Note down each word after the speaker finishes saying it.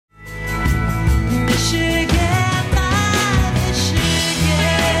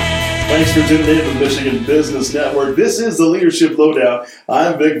Thanks for tuning in to the Michigan Business Network. This is the Leadership Lowdown.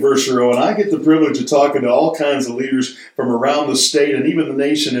 I'm Vic Verchereau, and I get the privilege of talking to all kinds of leaders from around the state and even the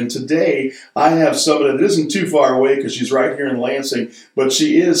nation. And today, I have somebody that isn't too far away because she's right here in Lansing, but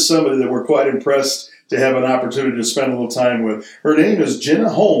she is somebody that we're quite impressed to have an opportunity to spend a little time with. Her name is Jenna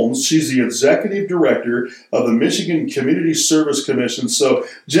Holmes. She's the Executive Director of the Michigan Community Service Commission. So,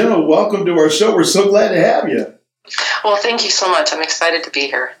 Jenna, welcome to our show. We're so glad to have you. Well, thank you so much. I'm excited to be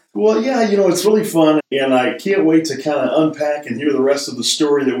here. Well, yeah, it's really fun, and I can't wait to kind of unpack and hear the rest of the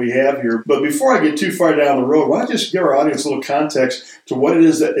story that we have here. But before I get too far down the road, why don't I just give our audience a little context to what it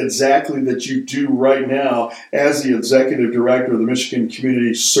is that exactly that you do right now as the Executive Director of the Michigan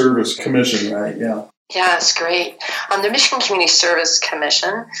Community Service Commission, right? Yeah. Yeah, it's great. The Michigan Community Service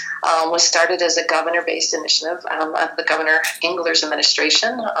Commission was started as a governor-based initiative of the Governor Engler's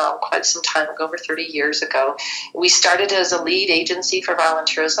administration quite some time ago, over 30 years ago. We started as a lead agency for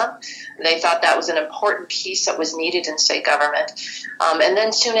volunteerism. They thought that was an important piece that was needed in state government. And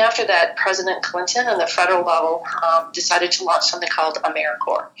then soon after that, President Clinton on the federal level decided to launch something called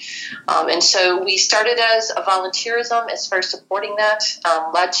AmeriCorps. And so we started as a volunteerism as far as supporting that,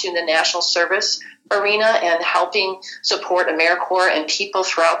 led to the national service arena and helping support AmeriCorps and people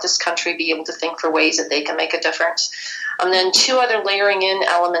throughout this country be able to think for ways that they can make a difference. And then two other layering in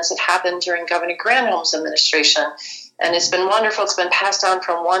elements that happened during Governor Granholm's administration. And it's been wonderful. It's been passed on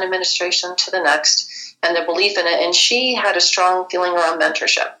from one administration to the next and the belief in it. And she had a strong feeling around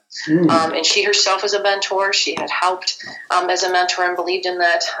mentorship. And she herself was a mentor. She had helped as a mentor and believed in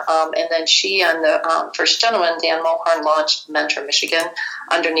that. And then she and the first gentleman, Dan Mulhern, launched Mentor Michigan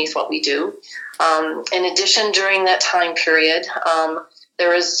underneath what we do. In addition, during that time period,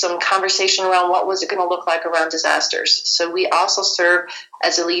 there was some conversation around what was it going to look like around disasters. So we also serve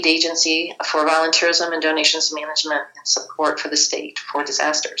as a lead agency for volunteerism and donations management and support for the state for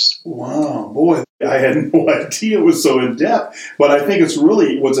disasters. Wow, boy, I had no idea it was so in-depth. But I think it's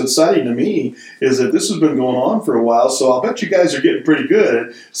really, what's exciting to me is that this has been going on for a while, so I'll bet you guys are getting pretty good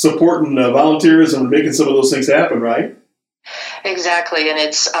at supporting volunteerism and making some of those things happen, right? Exactly, and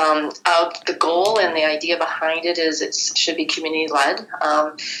it's the goal and the idea behind it is it should be community-led.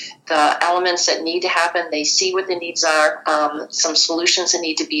 The elements that need to happen, they see what the needs are, some solutions that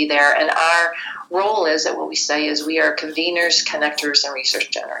need to be there, and our role is that what we say is we are conveners, connectors, and research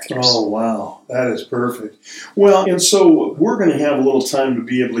generators. Oh, wow. That is perfect. Well, and so we're going to have a little time to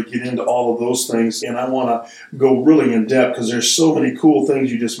be able to get into all of those things, and I want to go really in depth because there's so many cool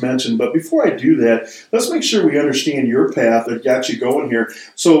things you just mentioned. But before I do that, let's make sure we understand your path that got you going here.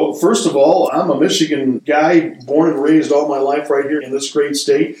 So first of all, I'm a Michigan guy, born and raised all my life right here in this great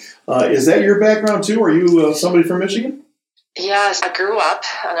state. Is that your background too? Are you somebody from Michigan? Yes, I grew up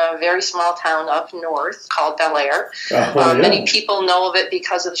in a very small town up north called Bel Air. Yeah. Many people know of it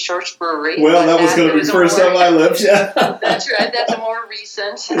because of the Shorts Brewery. Well, that was going to be the first time I lived. Yeah. That's right. That's a more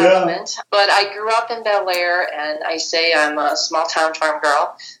recent element. But I grew up in Bel Air, and I say I'm a small town farm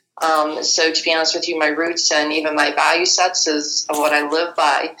girl. So to be honest with you, my roots and even my value sets is of what I live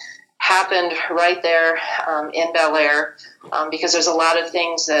by happened right there in Bel Air because there's a lot of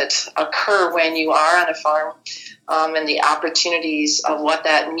things that occur when you are on a farm. And the opportunities of what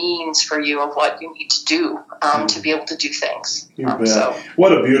that means for you, of what you need to do to be able to do things.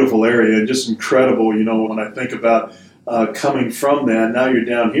 What a beautiful area, just incredible, when I think about coming from that. Now you're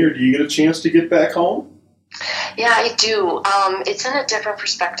down here. Do you get a chance to get back home? Yeah, I do. It's in a different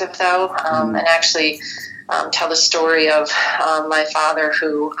perspective, though, and actually tell the story of my father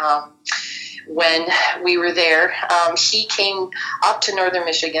who... when we were there, he came up to northern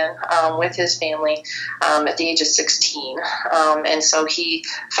Michigan with his family at the age of 16. And so he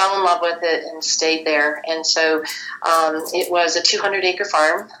fell in love with it and stayed there. And so it was a 200-acre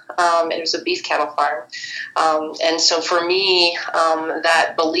farm. It was a beef cattle farm. And so for me,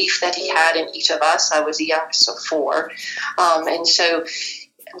 that belief that he had in each of us, I was the youngest of four. And so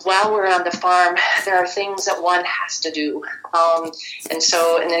while we're on the farm, there are things that one has to do. And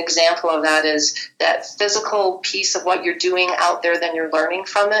so an example of that is that physical piece of what you're doing out there, then you're learning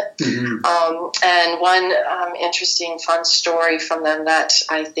from it. Mm-hmm. And one interesting, fun story from them that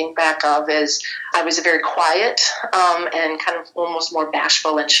I think back of is I was very quiet and kind of almost more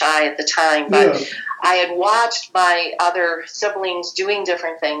bashful and shy at the time. But I had watched my other siblings doing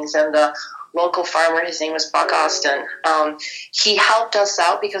different things, and the local farmer, his name was Buck Austin. He helped us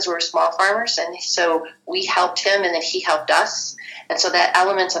out because we were small farmers, and so we helped him, and then he helped us. And so that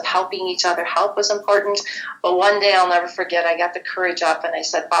element of helping each other help was important. But one day I'll never forget, I got the courage up, and I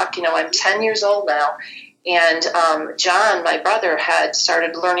said, Buck, I'm 10 years old now, and John, my brother, had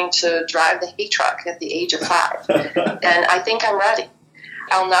started learning to drive the hay truck at the age of 5. And I think I'm ready.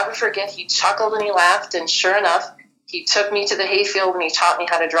 I'll never forget, he chuckled and he laughed, and sure enough, he took me to the hayfield and he taught me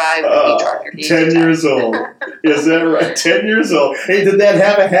how to drive a hay tractor. 10 years old. Is that right? 10 years old. Hey, did that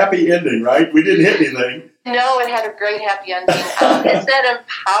have a happy ending, right? We didn't hit anything. No, it had a great happy ending. It's that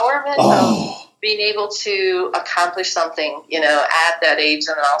empowerment of being able to accomplish something, at that age,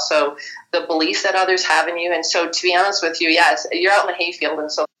 and also the belief that others have in you. And so, to be honest with you, yes, you're out in the hayfield,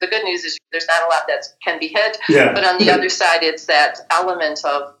 and so the good news is there's not a lot that can be hit. Yeah. But on the other side, it's that element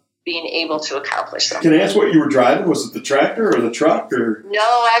of being able to accomplish something. Can I ask what you were driving? Was it the tractor or the truck? Or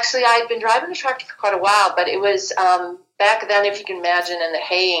No, actually, I'd been driving the tractor for quite a while, but it was back then, if you can imagine, in the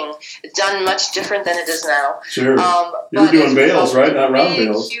haying, it's done much different than it is now. Sure. You were doing bales, right? Not round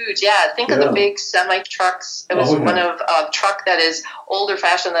bales. Huge, yeah. Think of the big semi-trucks. It was one of a truck that is older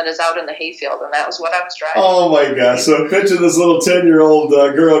fashioned that is out in the hayfield, and that was what I was driving. Oh, my gosh. So picture this little 10-year-old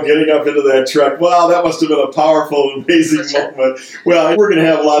girl getting up into that truck. Wow, that must have been a powerful, amazing moment. Well, we're going to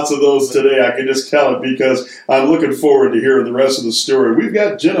have lots of those today. I can just tell it because I'm looking forward to hearing the rest of the story. We've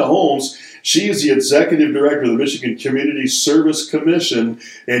got Jenna Holmes. She is the executive director of the Michigan Community Service Commission,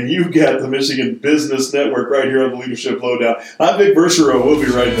 and you've got the Michigan Business Network right here on the Leadership Lowdown. I'm Vic Verchereau. We'll be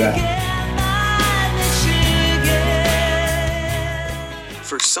right back.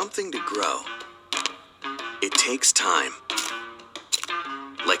 For something to grow, it takes time.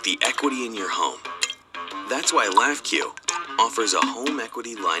 Like the equity in your home. That's why LAFQ offers a home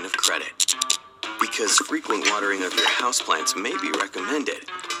equity line of credit. Because frequent watering of your houseplants may be recommended.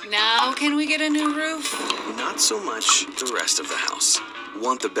 Now can we get a new roof? Not so much the rest of the house.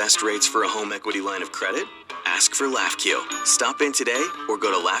 Want the best rates for a home equity line of credit? Ask for LAFQ. Stop in today or go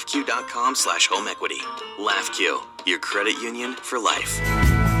to LAFQ.com/homeequity. LAFQ, your credit union for life.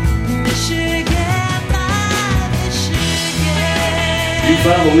 You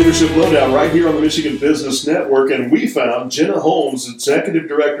found the Leadership Lowdown right here on the Michigan Business Network, and we found Jenna Holmes, Executive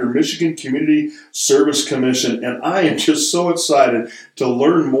Director, Michigan Community Service Commission, and I am just so excited to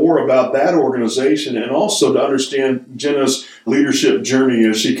learn more about that organization and also to understand Jenna's leadership journey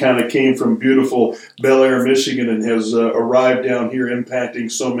as she kind of came from beautiful Bel Air, Michigan, and has arrived down here impacting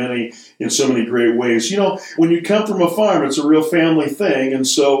so many in so many great ways. When you come from a farm, it's a real family thing, and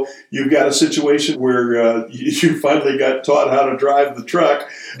so you've got a situation where you finally got taught how to drive the truck,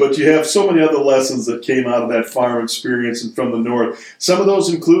 but you have so many other lessons that came out of that farm experience and from the north. Some of those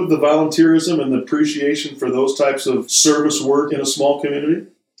include the volunteerism and the appreciation for those types of service work in a small community.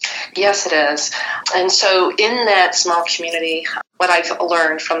 Yes, it is. And so in that small community, what I've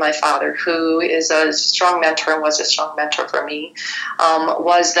learned from my father, who is a strong mentor and was a strong mentor for me,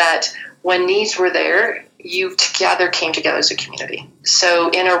 was that when needs were there, you together came together as a community.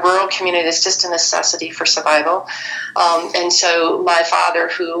 So in a rural community, it's just a necessity for survival. And so my father,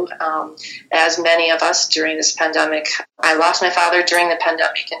 who, as many of us during this pandemic, I lost my father during the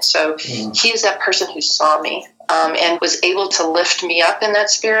pandemic. And so he is that person who saw me and was able to lift me up in that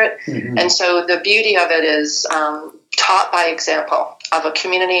spirit. Mm-hmm. And so the beauty of it is taught by example of a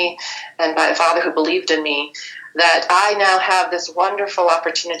community and by a father who believed in me, that I now have this wonderful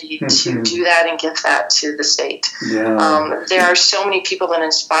opportunity to do that and give that to the state. Yeah. There are so many people that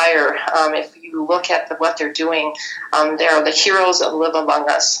inspire. If you look at what they're doing, they are the heroes that live among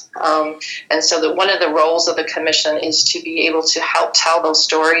us. And so that one of the roles of the commission is to be able to help tell those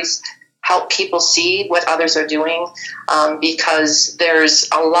stories, help people see what others are doing, because there's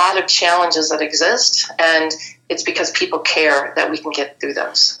a lot of challenges that exist, and it's because people care that we can get through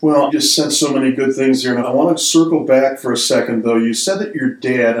those. Well, you just said so many good things there. And I want to circle back for a second, though. You said that your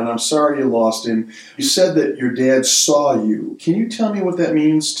dad, and I'm sorry you lost him, you said that your dad saw you. Can you tell me what that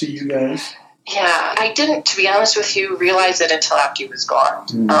means to you guys? Yeah, I didn't, to be honest with you, realize it until after he was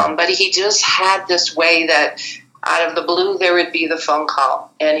gone. But he just had this way that out of the blue, there would be the phone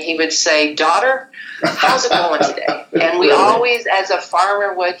call. And he would say, "Daughter, how's it going today?" And we always, as a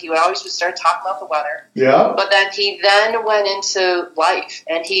farmer would, he would always start talking about the weather. Yeah. But then he then went into life,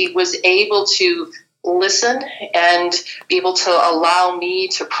 and he was able to listen and be able to allow me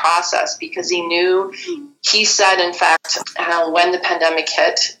to process, because he knew, he said, in fact, when the pandemic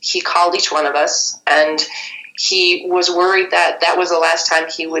hit, he called each one of us, and he was worried that that was the last time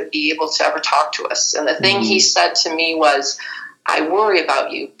he would be able to ever talk to us. And the thing he said to me was, "I worry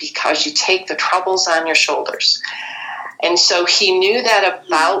about you because you take the troubles on your shoulders." And so he knew that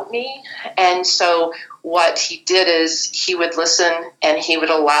about me. And so what he did is he would listen and he would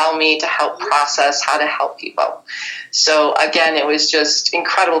allow me to help process how to help people. So again, it was just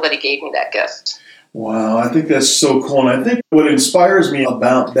incredible that he gave me that gift. Wow, I think that's so cool. And I think what inspires me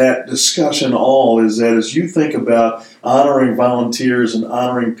about that discussion all is that as you think about honoring volunteers and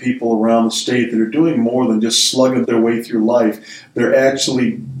honoring people around the state that are doing more than just slugging their way through life, they're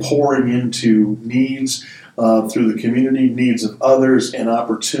actually pouring into needs through the community, needs of others, and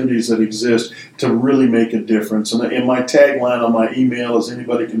opportunities that exist to really make a difference. And my tagline on my email is,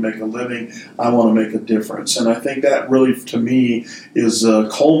 anybody can make a living, I want to make a difference. And I think that really, to me, is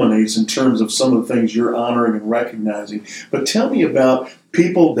culminates in terms of some of the things you're honoring and recognizing. But tell me about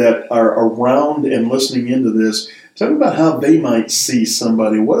people that are around and listening into this. Tell me about how they might see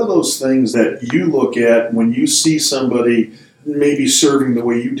somebody. What are those things that you look at when you see somebody maybe serving the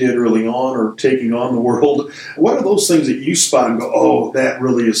way you did early on or taking on the world? What are those things that you spot and go, oh, that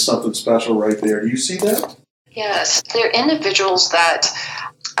really is something special right there? Do you see that? Yes, they're individuals that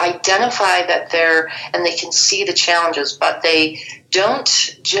identify that and they can see the challenges, but they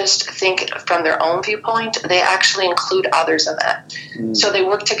don't just think from their own viewpoint. They actually include others in that. So they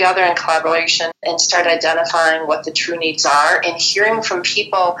work together in collaboration and start identifying what the true needs are and hearing from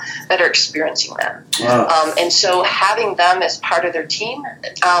people that are experiencing them. Wow. And so having them as part of their team,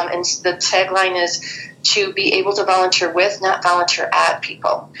 and the tagline is to be able to volunteer with, not volunteer at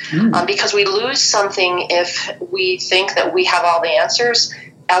people. Because we lose something if we think that we have all the answers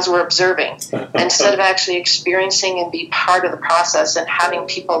as we're observing, instead of actually experiencing and be part of the process and having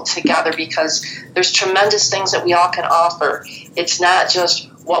people together, because there's tremendous things that we all can offer. It's not just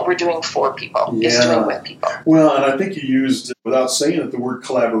what we're doing for people, it's doing with people. Well, and I think you used, without saying it, the word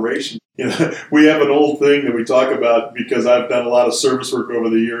collaboration. You know, we have an old thing that we talk about, because I've done a lot of service work over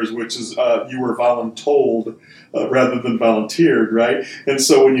the years, which is you were voluntold rather than volunteered, right? And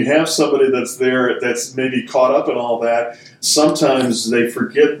so when you have somebody that's there that's maybe caught up in all that, sometimes they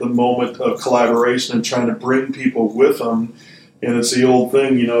forget the moment of collaboration and trying to bring people with them. And it's the old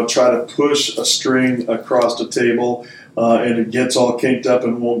thing, you know, try to push a string across the table and it gets all kinked up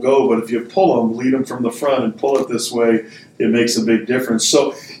and won't go. But if you pull them, lead them from the front and pull it this way, it makes a big difference.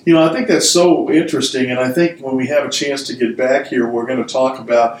 So, you know, I think that's so interesting. And I think when we have a chance to get back here, we're going to talk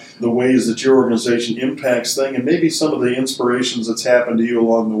about the ways that your organization impacts things and maybe some of the inspirations that's happened to you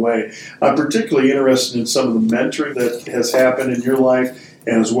along the way. I'm particularly interested in some of the mentoring that has happened in your life,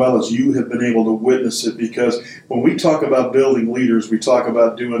 and as well as you have been able to witness it, because when we talk about building leaders, we talk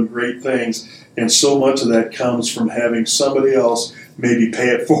about doing great things, and so much of that comes from having somebody else maybe pay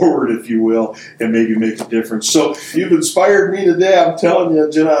it forward, if you will, and maybe make a difference. So you've inspired me today. I'm telling you,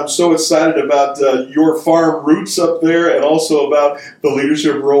 Jenna, I'm so excited about your farm roots up there, and also about the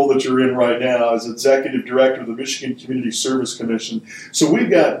leadership role that you're in right now as Executive Director of the Michigan Community Service Commission. So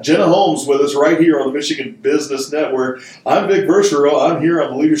we've got Jenna Holmes with us right here on the Michigan Business Network. I'm Vic Verchereau. I'm here on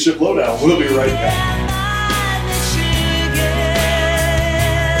the Leadership Lowdown. We'll be right back.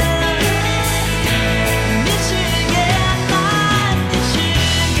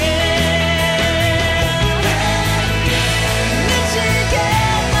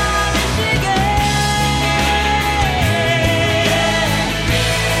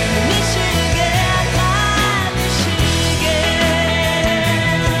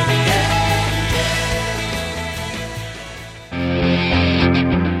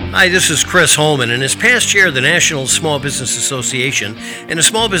 Hi, this is Chris Holman, and as past chair of the National Small Business Association and a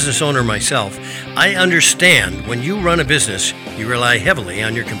small business owner myself, I understand when you run a business, you rely heavily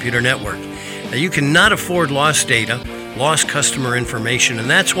on your computer network. Now, you cannot afford lost data, lost customer information, and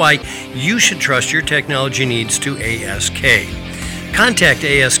that's why you should trust your technology needs to ASK. Contact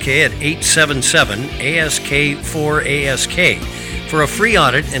ASK at 877-ASK-4ASK for a free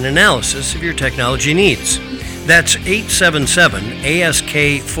audit and analysis of your technology needs. That's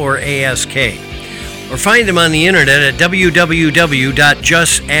 877-ASK-4ASK. Or find them on the internet at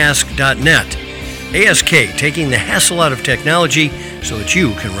www.justask.net. ASK, taking the hassle out of technology so that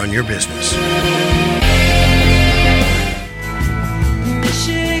you can run your business.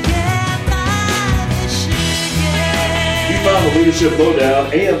 On the Leadership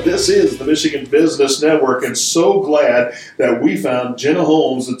Lowdown, and this is the Michigan Business Network, and so glad that we found Jenna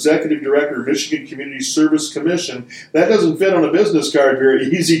Holmes, Executive Director of Michigan Community Service Commission. That doesn't fit on a business card very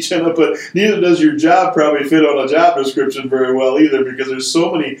easy, Jenna, but neither does your job probably fit on a job description very well either, because there's so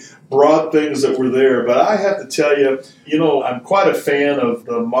many broad things that were there. But I have to tell you, I'm quite a fan of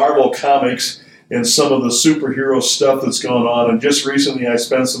the Marvel Comics and some of the superhero stuff that's going on. And just recently I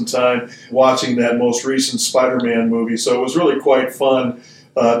spent some time watching that most recent Spider-Man movie. So it was really quite fun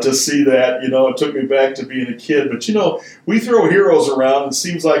to see that. It took me back to being a kid. But, we throw heroes around. It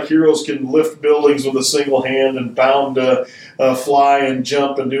seems like heroes can lift buildings with a single hand and bound fly and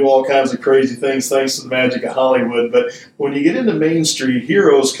jump and do all kinds of crazy things thanks to the magic of Hollywood. But when you get into Main Street,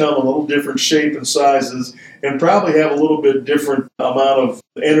 heroes come in a little different shape and sizes and probably have a little bit different amount of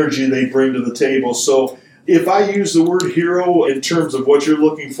energy they bring to the table. So if I use the word hero in terms of what you're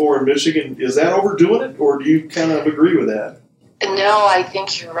looking for in Michigan, is that overdoing it, or do you kind of agree with that? No, I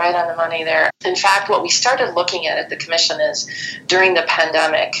think you're right on the money there. In fact, what we started looking at the commission is during the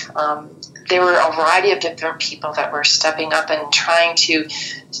pandemic, there were a variety of different people that were stepping up and trying to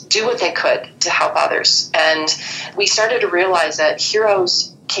do what they could to help others. And we started to realize that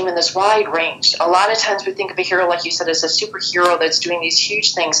heroes came in this wide range. A lot of times we think of a hero, like you said, as a superhero that's doing these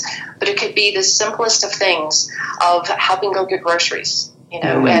huge things, but it could be the simplest of things of helping go get groceries.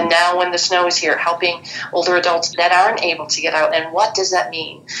 And now when the snow is here, helping older adults that aren't able to get out, and what does that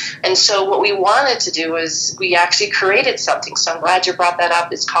mean? And so what we wanted to do is we actually created something. So I'm glad you brought that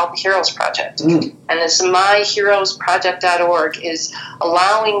up. It's called the Heroes Project. And this myheroesproject.org is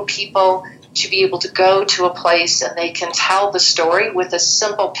allowing people to be able to go to a place and they can tell the story with a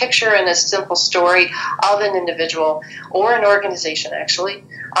simple picture and a simple story of an individual or an organization, actually,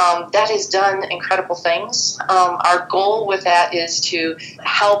 that has done incredible things. Our goal with that is to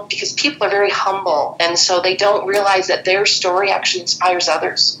help, because people are very humble, and so they don't realize that their story actually inspires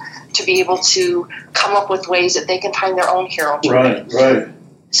others to be able to come up with ways that they can find their own hero journey. Right.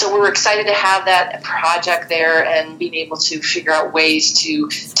 So we were excited to have that project there and being able to figure out ways to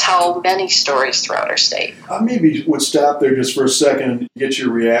tell many stories throughout our state. I maybe would stop there just for a second and get your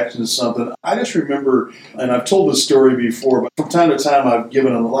reaction to something. I just remember, and I've told this story before, but from time to time I've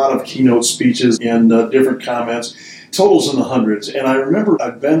given a lot of keynote speeches and different comments, totals in the hundreds. And I remember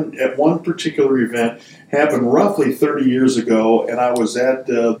I'd been at one particular event, happened roughly 30 years ago, and I was at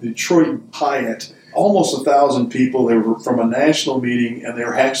Detroit Hyatt. Almost 1,000 people. They were from a national meeting, and they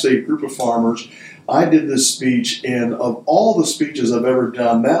were actually a group of farmers. I did this speech, and of all the speeches I've ever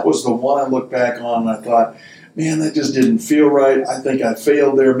done, that was the one I look back on and I thought, man, that just didn't feel right. I think I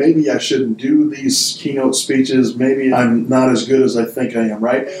failed there. Maybe I shouldn't do these keynote speeches. Maybe I'm not as good as I think I am,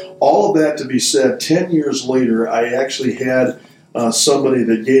 right? All of that to be said, 10 years later, I actually had somebody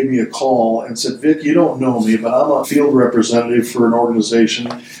that gave me a call and said, Vic, you don't know me, but I'm a field representative for an organization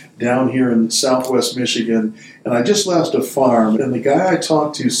down here in southwest Michigan, and I just left a farm, and the guy I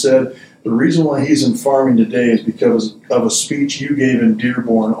talked to said the reason why he's in farming today is because of a speech you gave in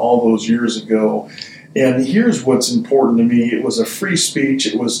Dearborn all those years ago. And here's what's important to me. It was a free speech.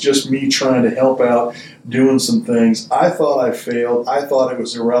 It was just me trying to help out, doing some things. I thought I failed. I thought it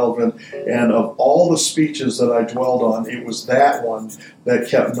was irrelevant. And of all the speeches that I dwelled on, it was that one that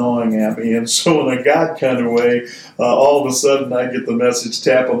kept gnawing at me. And so in a God kind of way, all of a sudden I get the message,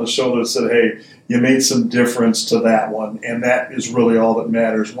 tap on the shoulder that said, hey, you made some difference to that one. And that is really all that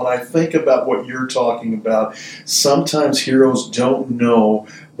matters. When I think about what you're talking about, sometimes heroes don't know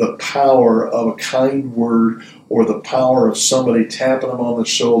the power of a kind word or the power of somebody tapping them on the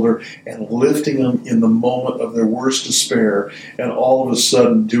shoulder and lifting them in the moment of their worst despair, and all of a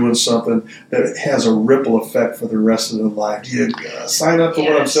sudden doing something that has a ripple effect for the rest of their life. Do you sign up for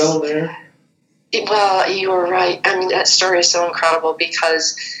what I'm selling there? Well, you were right. I mean, that story is so incredible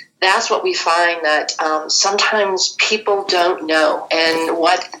because that's what we find, that sometimes people don't know and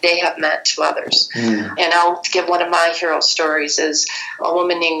what they have meant to others. And I'll give one of my hero stories is a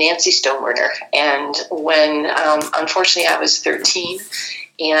woman named Nancy Stoneburner. And when, unfortunately, I was 13,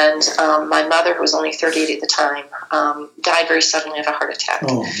 and my mother, who was only 38 at the time, died very suddenly of a heart attack.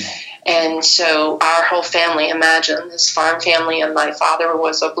 Oh, no. And so our whole family, imagine this farm family, and my father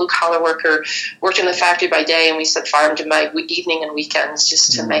was a blue-collar worker, worked in the factory by day, and we said farmed by evening and weekends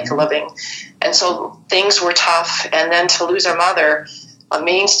just to make a living. And so things were tough. And then to lose our mother, a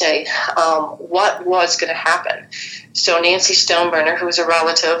mainstay, what was going to happen? So Nancy Stoneburner, who was a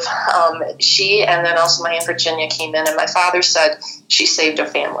relative, she and then also my Aunt Virginia came in, and my father said she saved a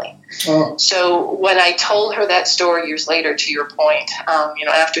family. Oh. So when I told her that story years later, to your point,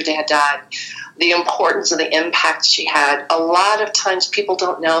 after Dad died, the importance of the impact she had, a lot of times people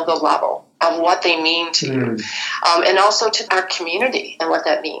don't know the level of what they mean to you, and also to our community and what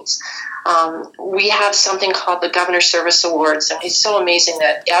that means. We have something called the Governor Service Awards, and it's so amazing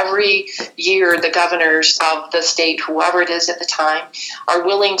that every year the governors of the state, whoever it is at the time, are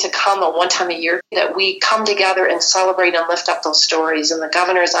willing to come at one time a year, that we come together and celebrate and lift up those stories, and the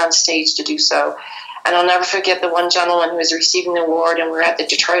governor is on stage to do so. And I'll never forget the one gentleman who was receiving the award, and we're at the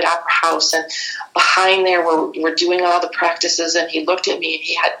Detroit Opera House, and behind there we're doing all the practices, and he looked at me and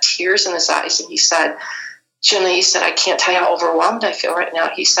he had tears in his eyes, and he said, Julie, he said, I can't tell you how overwhelmed I feel right now.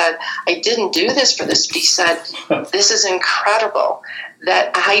 He said, I didn't do this for this, but he said, this is incredible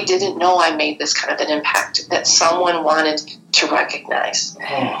that I didn't know I made this kind of an impact, that someone wanted to recognize.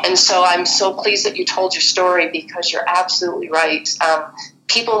 And so I'm so pleased that you told your story, because you're absolutely right.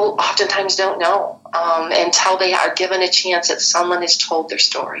 People oftentimes don't know until they are given a chance that someone has told their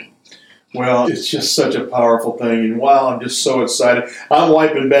story. Well, it's just such a powerful thing. And wow, I'm just so excited. I'm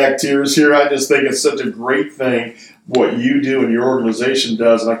wiping back tears here. I just think it's such a great thing what you do and your organization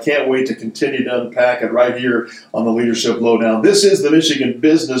does. And I can't wait to continue to unpack it right here on the Leadership Lowdown. This is the Michigan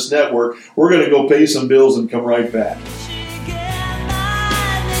Business Network. We're going to go pay some bills and come right back.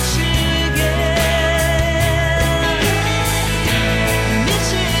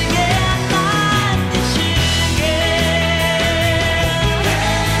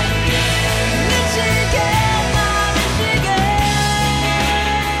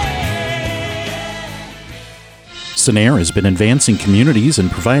 Sanair has been advancing communities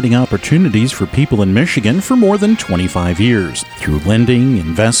and providing opportunities for people in Michigan for more than 25 years. Through lending,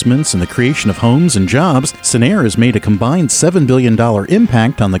 investments, and the creation of homes and jobs, Sanair has made a combined $7 billion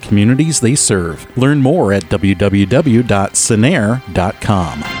impact on the communities they serve. Learn more at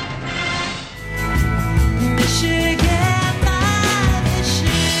www.sanair.com.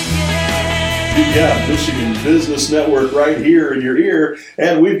 Yeah, Michigan Business Network right here in your ear.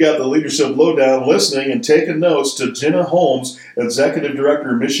 And we've got the Leadership Lowdown listening and taking notes to Jenna Holmes, Executive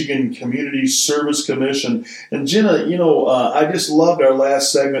Director, Michigan Community Service Commission. And Jenna, I just loved our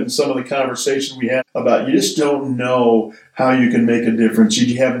last segment and some of the conversation we had about you just don't know how you can make a difference.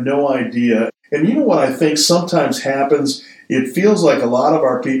 You have no idea. And you know what I think sometimes happens? It feels like a lot of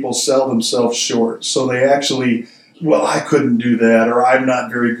our people sell themselves short. So they actually, well, I couldn't do that, or I'm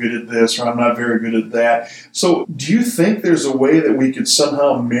not very good at this, or I'm not very good at that. So do you think there's a way that we could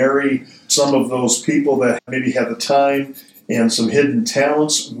somehow marry some of those people that maybe have the time and some hidden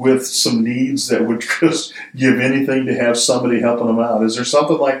talents with some needs that would just give anything to have somebody helping them out? Is there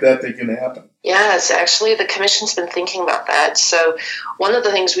something like that can happen? Yes, actually, the Commission's been thinking about that. So one of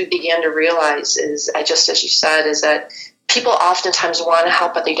the things we began to realize is, just as you said, is that people oftentimes want to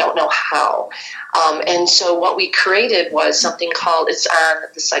help, but they don't know how. And so what we created was something called, it's on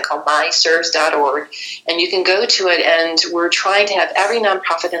the site called myserves.org, and you can go to it, and we're trying to have every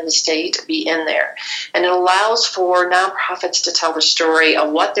nonprofit in the state be in there. And it allows for nonprofits to tell the story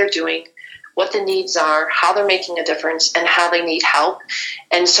of what they're doing, what the needs are, how they're making a difference, and how they need help.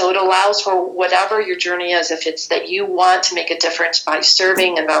 And so it allows for whatever your journey is. If it's that you want to make a difference by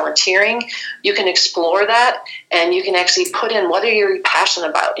serving and volunteering, you can explore that, and you can actually put in what are you passionate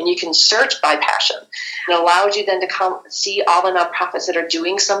about, and you can search by passion. It allows you then to come see all the nonprofits that are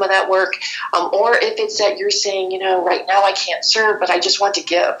doing some of that work. Or if it's that you're saying, right now I can't serve, but I just want to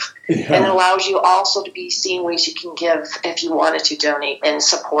give. Yeah. And it allows you also to be seeing ways you can give if you wanted to donate and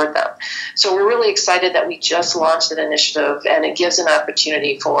support them. So we're really excited that we just launched an initiative, and it gives an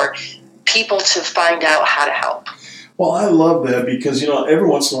opportunity for people to find out how to help. Well, I love that because, every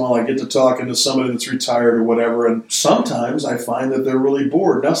once in a while I get to talking to somebody that's retired or whatever, and sometimes I find that they're really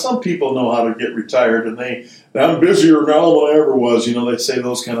bored. Now, some people know how to get retired, and I'm busier now than I ever was, they say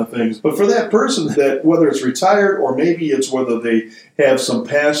those kind of things. But for that person that, whether it's retired or maybe it's whether they have some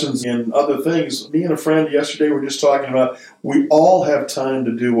passions in other things, me and a friend yesterday were just talking about we all have time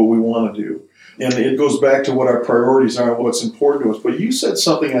to do what we want to do. And it goes back to what our priorities are and what's important to us. But you said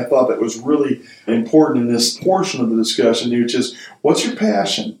something I thought that was really important in this portion of the discussion, which is, what's your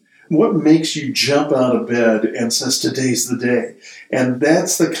passion? What makes you jump out of bed and says, today's the day? And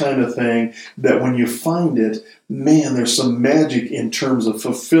that's the kind of thing that when you find it, man, there's some magic in terms of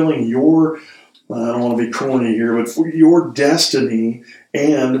fulfilling your, I don't want to be corny here, but for your destiny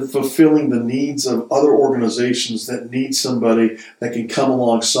and fulfilling the needs of other organizations that need somebody that can come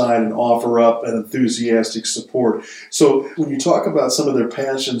alongside and offer up an enthusiastic support. So when you talk about some of their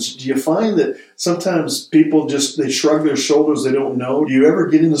passions, do you find that sometimes people they shrug their shoulders, they don't know? Do you ever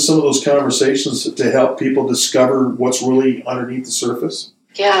get into some of those conversations to help people discover what's really underneath the surface?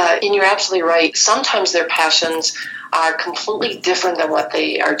 Yeah, and you're absolutely right. Sometimes their passions are completely different than what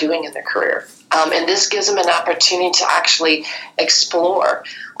they are doing in their career. And this gives them an opportunity to actually explore.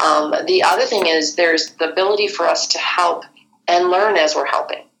 The other thing is there's the ability for us to help and learn as we're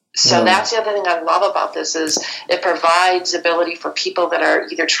helping. So that's the other thing I love about this is it provides ability for people that are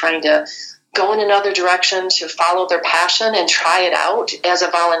either trying to go in another direction to follow their passion and try it out as a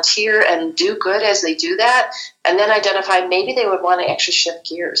volunteer and do good as they do that, and then identify maybe they would want to actually shift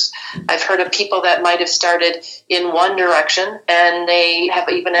gears. I've heard of people that might have started in one direction and they have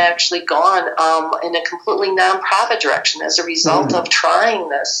even actually gone in a completely nonprofit direction as a result of trying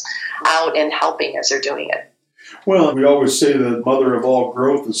this out and helping as they're doing it. Well, we always say the mother of all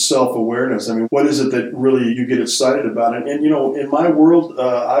growth is self-awareness. I mean, what is it that really you get excited about? And in my world,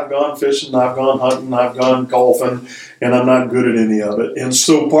 I've gone fishing, I've gone hunting, I've gone golfing, and I'm not good at any of it. And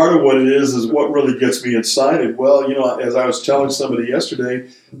so part of what it is what really gets me excited. Well, as I was telling somebody yesterday,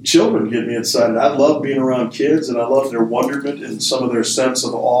 children get me excited. I love being around kids, and I love their wonderment and some of their sense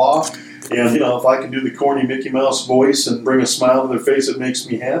of awe. And, if I can do the corny Mickey Mouse voice and bring a smile to their face, it makes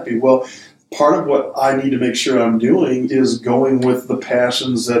me happy. Well, part of what I need to make sure I'm doing is going with the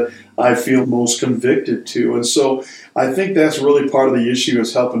passions that I feel most convicted to. And so I think that's really part of the issue,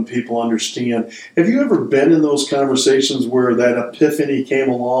 is helping people understand. Have you ever been in those conversations where that epiphany came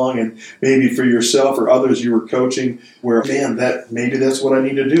along, and maybe for yourself or others you were coaching, where, man, maybe that's what I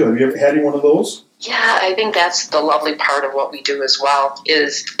need to do? Have you ever had any one of those? Yeah, I think that's the lovely part of what we do as well,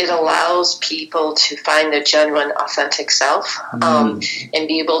 is it allows people to find their genuine, authentic self, and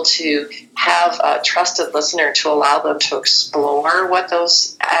be able to have a trusted listener to allow them to explore what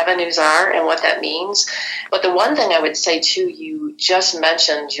those avenues are and what that means. But the one thing I would say, too, you just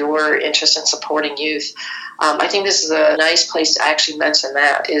mentioned your interest in supporting youth. I think this is a nice place to actually mention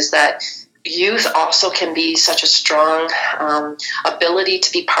that, is that youth also can be such a strong ability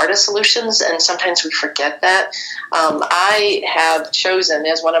to be part of solutions, and sometimes we forget that. I have chosen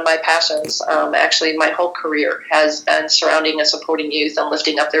as one of my passions, actually my whole career has been surrounding and supporting youth and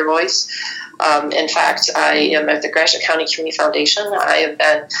lifting up their voice. In fact, I am at the Gratiot County Community Foundation. I have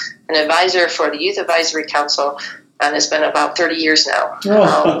been an advisor for the Youth Advisory Council, and it's been about 30 years now.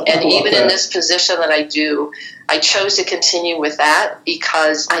 And even in this position that I do, I chose to continue with that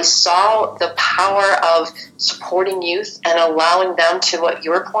because I saw the power of supporting youth and allowing them to, what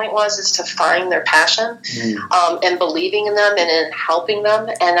your point was, is to find their passion, and believing in them and in helping them.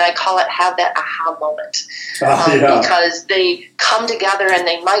 And I call it have that aha moment, because they come together, and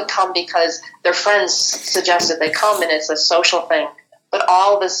they might come because their friends suggested they come, and it's a social thing. But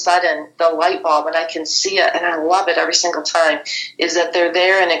all of a sudden, the light bulb, and I can see it, and I love it every single time, is that they're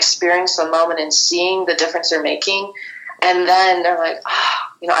there and experiencing the moment and seeing the difference they're making. And then they're like,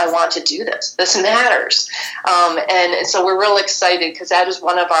 I want to do this. This matters. And so we're real excited, because that is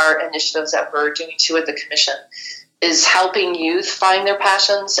one of our initiatives that we're doing too at the Commission, is helping youth find their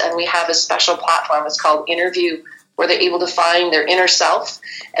passions. And we have a special platform. It's called Interview, where they're able to find their inner self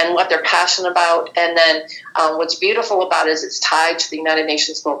and what they're passionate about. And then what's beautiful about it is it's tied to the United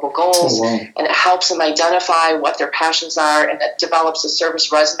Nations Global Goals, and it helps them identify what their passions are, and it develops a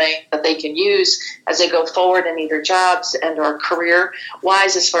service resume that they can use as they go forward in either jobs and or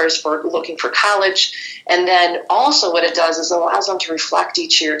career-wise, as far as for looking for college. And then also what it does is it allows them to reflect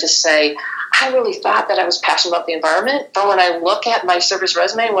each year to say, I really thought that I was passionate about the environment, but when I look at my service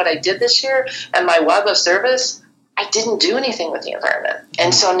resume and what I did this year and my web of service, I didn't do anything with the environment.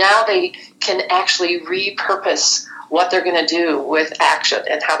 And so now they can actually repurpose what they're going to do with action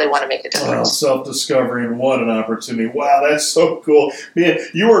and how they want to make a difference. Self-discovery, and what an opportunity. Wow, that's so cool. Man,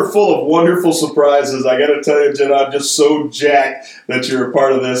 you are full of wonderful surprises. I got to tell you, Jen, I'm just so jacked that you're a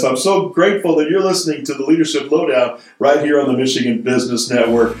part of this. I'm so grateful that you're listening to the Leadership Lowdown right here on the Michigan Business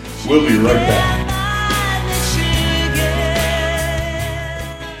Network. We'll be right back.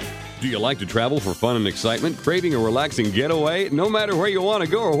 Do you like to travel for fun and excitement? Craving a relaxing getaway? No matter where you want to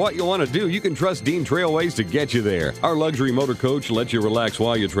go or what you want to do, you can trust Dean Trailways to get you there. Our luxury motor coach lets you relax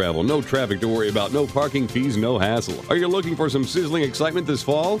while you travel. No traffic to worry about, no parking fees, no hassle. Are you looking for some sizzling excitement this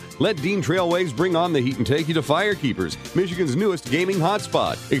fall? Let Dean Trailways bring on the heat and take you to Firekeepers, Michigan's newest gaming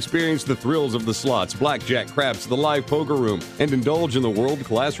hotspot. Experience the thrills of the slots, blackjack, craps, the live poker room, and indulge in the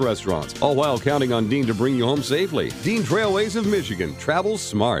world-class restaurants, all while counting on Dean to bring you home safely. Dean Trailways of Michigan. Travel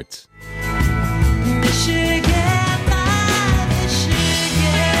smart.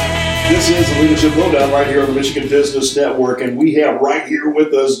 This is the Leadership Lowdown right here on the Michigan Business Network, and we have right here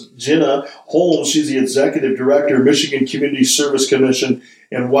with us Jenna Holmes. She's the Executive Director, Michigan Community Service Commission.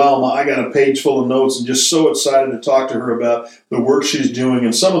 And wow, I got a page full of notes and just so excited to talk to her about the work she's doing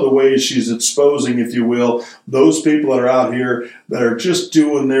and some of the ways she's exposing, if you will, those people that are out here that are just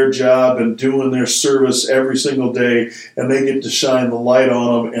doing their job and doing their service every single day, and they get to shine the light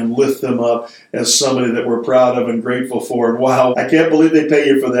on them and lift them up as somebody that we're proud of and grateful for. And wow, I can't believe they pay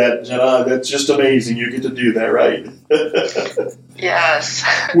you for that, Jenna. That's just amazing. You get to do that, right? Yes.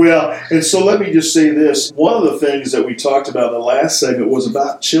 Well, and so let me just say this. One of the things that we talked about in the last segment was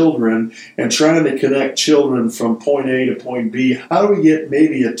about children and trying to connect children from point A to point B. How do we get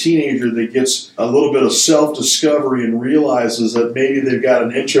maybe a teenager that gets a little bit of self-discovery and realizes that maybe they've got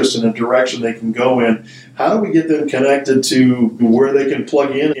an interest in a direction they can go in? How do we get them connected to where they can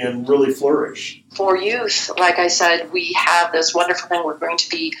plug in and really flourish? For youth, like I said, we have this wonderful thing we're going to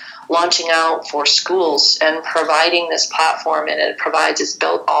be launching out for schools and providing this platform, and it's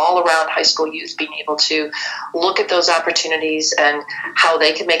built all around high school youth being able to look at those opportunities and how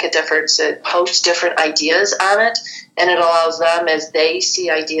they can make a difference. It posts different ideas on it, and it allows them, as they see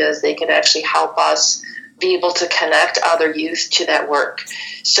ideas, they can actually help us be able to connect other youth to that work.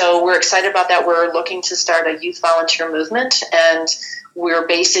 So we're excited about that. We're looking to start a youth volunteer movement, and we're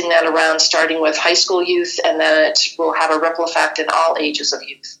basing that around starting with high school youth, and then it will have a ripple effect in all ages of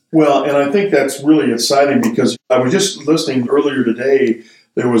youth. Well, and I think that's really exciting because I was just listening earlier today.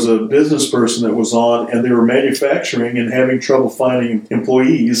 There was a business person that was on, and they were manufacturing and having trouble finding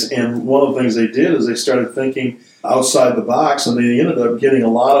employees. And one of the things they did is they started thinking outside the box, and they ended up getting a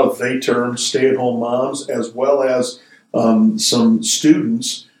lot of, they termed, stay-at-home moms, as well as some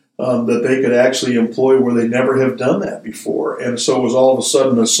students that they could actually employ where they never have done that before. And so it was all of a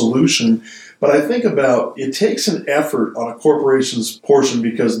sudden a solution. But I think about it takes an effort on a corporation's portion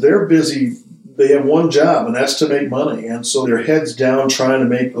because they're busy. They have one job, and that's to make money. And so they're heads down trying to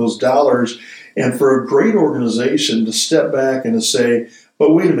make those dollars. And for a great organization to step back and to say,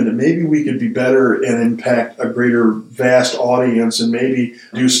 but wait a minute, maybe we could be better and impact a greater, vast audience and maybe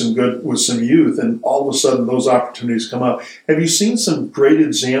do some good with some youth. And all of a sudden, those opportunities come up. Have you seen some great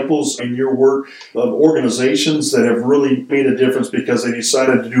examples in your work of organizations that have really made a difference because they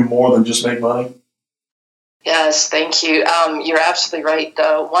decided to do more than just make money? Yes, thank you. You're absolutely right.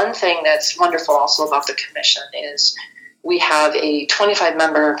 The one thing that's wonderful also about the commission is we have a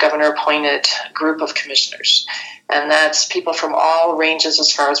 25-member governor-appointed group of commissioners, and that's people from all ranges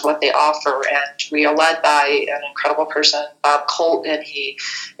as far as what they offer. And we are led by an incredible person, Bob Colt, and he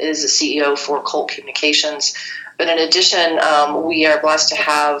is the CEO for Colt Communications. But in addition, we are blessed to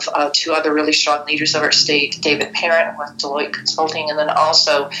have two other really strong leaders of our state, David Parent with Deloitte Consulting, and then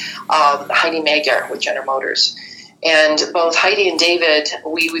also Heidi Magyar with General Motors. And both Heidi and David,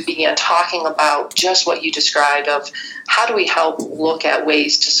 we began talking about just what you described of how do we help look at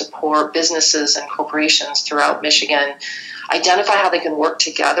ways to support businesses and corporations throughout Michigan, identify how they can work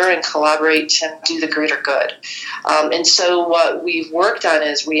together and collaborate and do the greater good. And so what we've worked on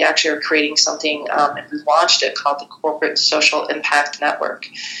is we actually are creating something, and we launched it called the Corporate Social Impact Network.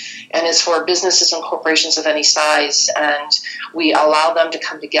 And it's for businesses and corporations of any size. And we allow them to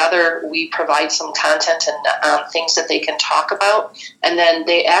come together. We provide some content and things that they can talk about. And then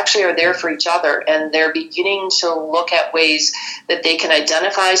they actually are there for each other. And they're beginning to look at ways that they can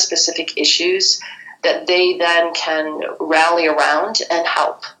identify specific issues that they then can rally around and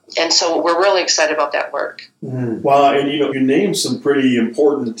help. And so we're really excited about that work. Wow. And you named some pretty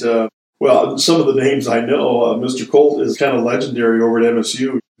important, some of the names I know. Mr. Colt is kind of legendary over at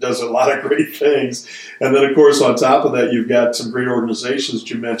MSU. Does a lot of great things. And then, of course, on top of that, you've got some great organizations that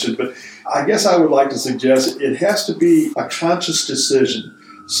you mentioned. But I guess I would like to suggest it has to be a conscious decision,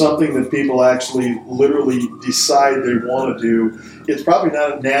 something that people actually literally decide they want to do. It's probably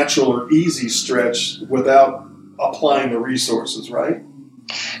not a natural or easy stretch without applying the resources, right?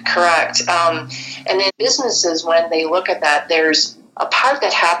 Correct. And in businesses, when they look at that, there's a part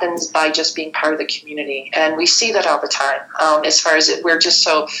that happens by just being part of the community. And we see that all the time. As far as we're just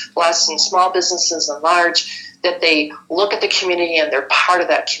so blessed in small businesses and large that they look at the community and they're part of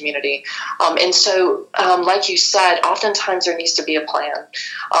that community. And so, like you said, oftentimes there needs to be a plan.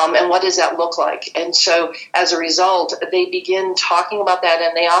 And what does that look like? And so as a result, they begin talking about that,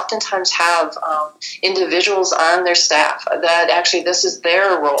 and they oftentimes have individuals on their staff that actually this is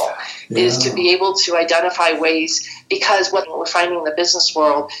their role, is to be able to identify ways, because what we're finding in the business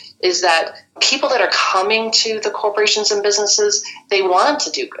world is that people that are coming to the corporations and businesses, they want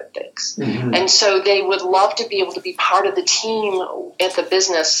to do good things. Mm-hmm. And so they would love to be able to be part of the team at the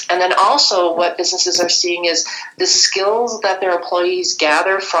business. And then also what businesses are seeing is the skills that their employees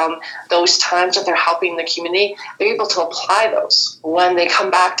gather from those times that they're helping the community, they're able to apply those when they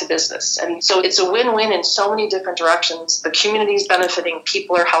come back to business. And so it's a win-win in so many different directions. The community is benefiting,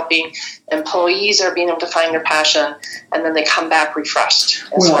 people are helping, employees are being able to find their passion, and then they come back refreshed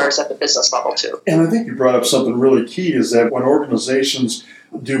as far as at the business level too. And I think you brought up something really key, is that when organizations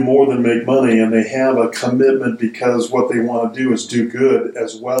do more than make money and they have a commitment because what they want to do is do good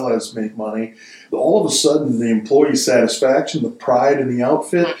as well as make money, all of a sudden the employee satisfaction, the pride in the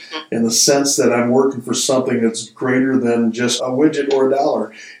outfit, and the sense that I'm working for something that's greater than just a widget or a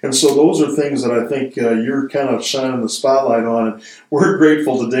dollar. And so those are things that I think you're kind of shining the spotlight on. And we're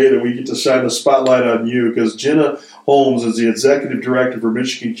grateful today that we get to shine the spotlight on you, because Jenna Holmes is the Executive Director for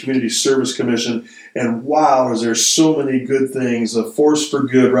Michigan Community Service Commission. And wow, is there so many good things, a force for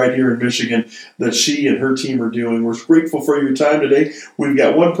good right here in Michigan that she and her team are doing. We're grateful for your time today. We've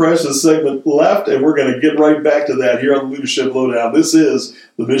got one precious segment left, and we're going to get right back to that here on the Leadership Lowdown. This is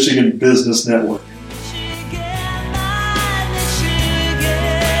the Michigan Business Network.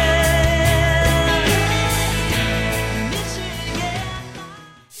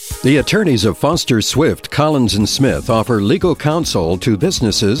 The attorneys of Foster Swift, Collins & Smith offer legal counsel to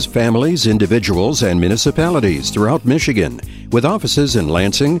businesses, families, individuals, and municipalities throughout Michigan, with offices in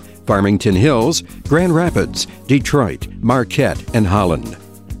Lansing, Farmington Hills, Grand Rapids, Detroit, Marquette, and Holland.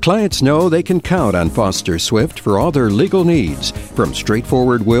 Clients know they can count on Foster Swift for all their legal needs, from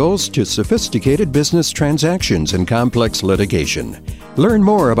straightforward wills to sophisticated business transactions and complex litigation. Learn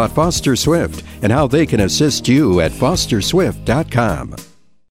more about Foster Swift and how they can assist you at fosterswift.com.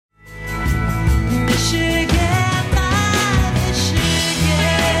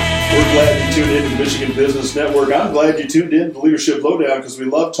 We're glad you tuned in to the Michigan Business Network. I'm glad you tuned in to Leadership Lowdown, because we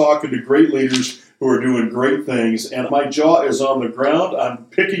love talking to great leaders who are doing great things. And my jaw is on the ground. I'm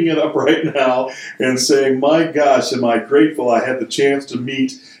picking it up right now and saying, my gosh, am I grateful I had the chance to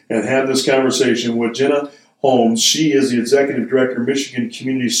meet and have this conversation with Jenna Holmes. She is the Executive Director of Michigan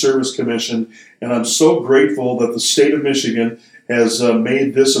Community Service Commission. And I'm so grateful that the state of Michigan has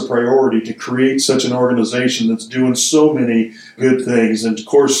made this a priority to create such an organization that's doing so many good things. And of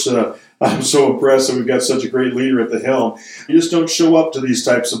course, I'm so impressed that we've got such a great leader at the helm. You just don't show up to these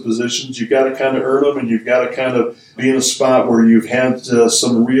types of positions. You've got to kind of earn them, and you've got to kind of be in a spot where you've had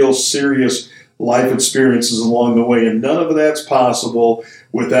some real serious life experiences along the way. And none of that's possible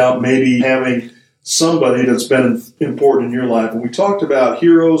without maybe having somebody that's been important in your life. And we talked about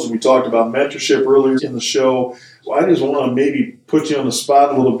heroes, and we talked about mentorship earlier in the show. Well, I just want to maybe put you on the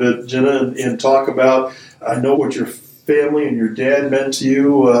spot a little bit, Jenna, and talk about, I know what your family and your dad meant to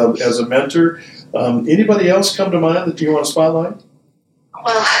you as a mentor. Anybody else come to mind that you want to spotlight?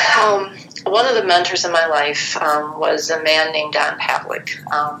 Well, one of the mentors in my life was a man named Don Pavlik.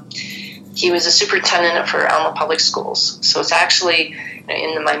 He was a superintendent for Alma Public Schools. So it's actually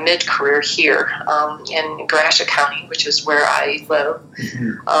in my mid-career here in Gratiot County, which is where I live.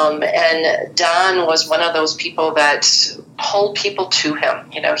 Mm-hmm. And Don was one of those people that pulled people to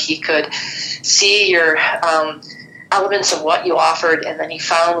him. You know, he could see your elements of what you offered, and then he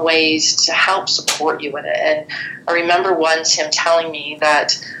found ways to help support you in it. And I remember once him telling me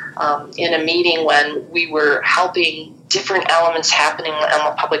that in a meeting when we were helping different elements happening in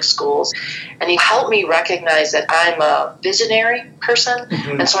Alma Public Schools, and he helped me recognize that I'm a visionary person,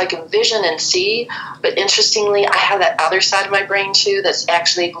 and so I can vision and see, but interestingly, I have that other side of my brain too that's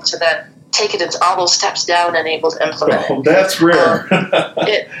actually able to then take it all those steps down and able to implement it. That's rare.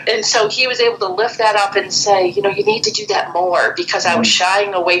 And so he was able to lift that up and say, you know, you need to do that more, because I was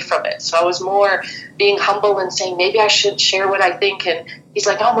shying away from it. So I was more being humble and saying, maybe I should share what I think. And he's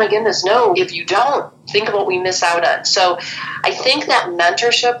like, oh my goodness, no, if you don't, think of what we miss out on. So I think that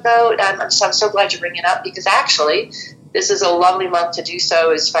mentorship, though, I'm so glad you bring it up, because actually this is a lovely month to do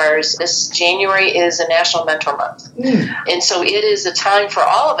so, as far as this January is a National Mentor Month. And so it is a time for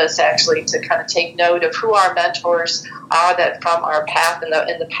all of us actually to kind of take note of who our mentors are that from our path in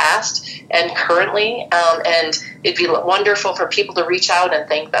the past and currently. And it'd be wonderful for people to reach out and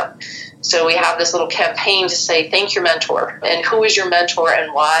thank them. So we have this little campaign to say, thank your mentor, and who is your mentor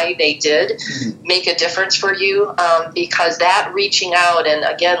and why they did make a difference for you, because that reaching out and,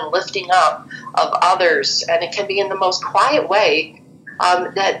 again, lifting up of others, and it can be in the most quiet way,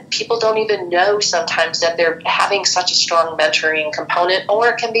 that people don't even know sometimes that they're having such a strong mentoring component, or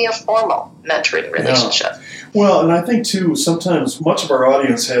it can be a formal mentoring relationship. Yeah. Well, and I think, too, sometimes much of our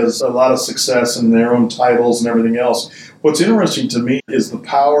audience has a lot of success in their own titles and everything else. What's interesting to me is the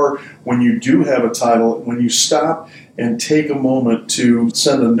power when you do have a title, when you stop and take a moment to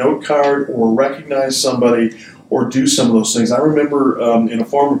send a note card or recognize somebody or do some of those things. I remember in a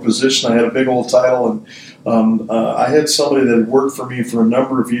former position, I had a big old title, and I had somebody that had worked for me for a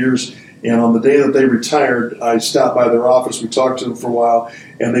number of years. And on the day that they retired, I stopped by their office. We talked to them for a while,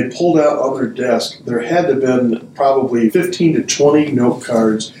 and they pulled out on their desk. There had to have been probably 15 to 20 note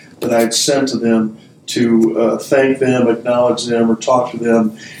cards that I had sent to them to thank them, acknowledge them, or talk to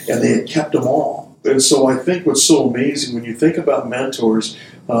them, and they had kept them all. And so I think what's so amazing when you think about mentors,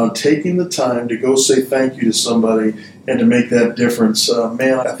 taking the time to go say thank you to somebody and to make that difference.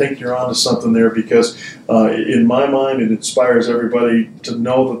 Man, I think you're onto something there, because in my mind, it inspires everybody to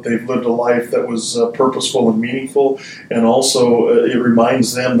know that they've lived a life that was purposeful and meaningful, and also it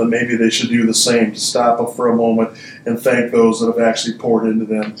reminds them that maybe they should do the same, to stop up for a moment and thank those that have actually poured into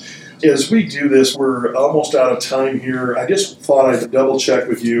them. As we do this, we're almost out of time here. I just thought I'd double check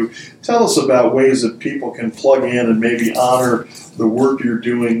with you. Tell us about ways that people can plug in and maybe honor the work you're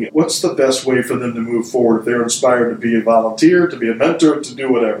doing. What's the best way for them to move forward if they're inspired to be a volunteer, to be a mentor, to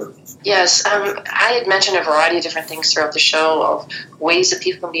do whatever? Yes, I had mentioned a variety of different things throughout the show of ways that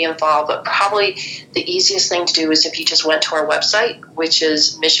people can be involved, but probably the easiest thing to do is if you just went to our website, which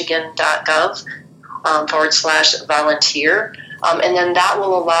is michigan.gov/volunteer. And then that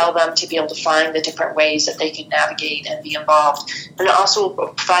will allow them to be able to find the different ways that they can navigate and be involved. And also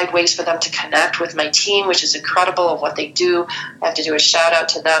provide ways for them to connect with my team, which is incredible of what they do. I have to do a shout out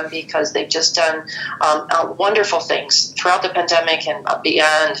to them because they've just done wonderful things throughout the pandemic and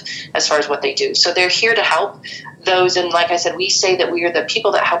beyond as far as what they do. So they're here to help those. And like I said, we say that we are the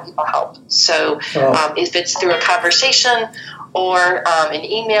people that help people help. So if it's through a conversation or an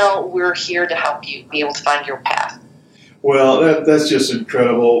email, we're here to help you be able to find your path. Well, that's just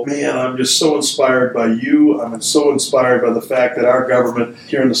incredible. Man, I'm just so inspired by you. I'm so inspired by the fact that our government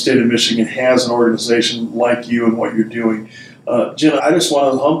here in the state of Michigan has an organization like you and what you're doing. Jenna, I just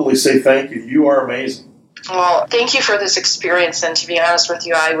want to humbly say thank you. You are amazing. Well, thank you for this experience. And to be honest with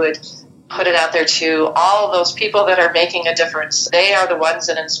you, I would put it out there to all of those people that are making a difference. They are the ones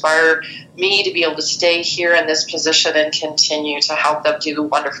that inspire me to be able to stay here in this position and continue to help them do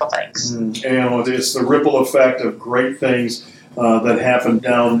wonderful things. And it's the ripple effect of great things that happen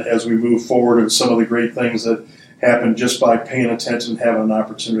down as we move forward, and some of the great things that happen just by paying attention and having an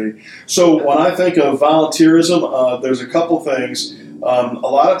opportunity. So when I think of volunteerism, there's a couple things. A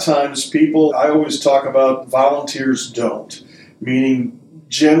lot of times I always talk about volunteers don't, meaning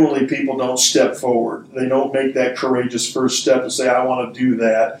generally people don't step forward. They don't make that courageous first step and say, I want to do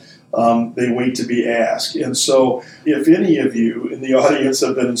that. They wait to be asked. And so if any of you in the audience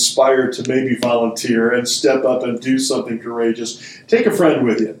have been inspired to maybe volunteer and step up and do something courageous, take a friend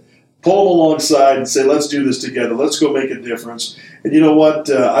with you. Pull them alongside and say, let's do this together. Let's go make a difference. And you know what?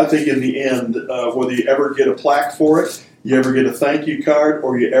 I think in the end, whether you ever get a plaque for it, you ever get a thank you card,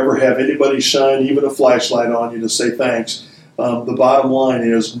 or you ever have anybody shine even a flashlight on you to say thanks, the bottom line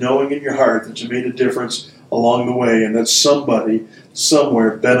is knowing in your heart that you made a difference along the way, and that somebody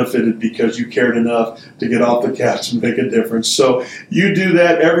somewhere benefited because you cared enough to get off the couch and make a difference. So you do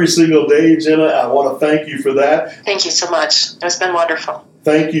that every single day, Jenna. I want to thank you for that. Thank you so much. It's been wonderful.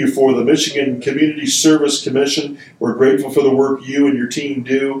 Thank you for the Michigan Community Service Commission. We're grateful for the work you and your team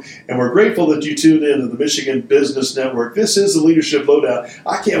do, and we're grateful that you tuned in to the Michigan Business Network. This is the Leadership Lowdown.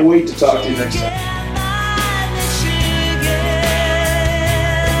 I can't wait to talk to you next time.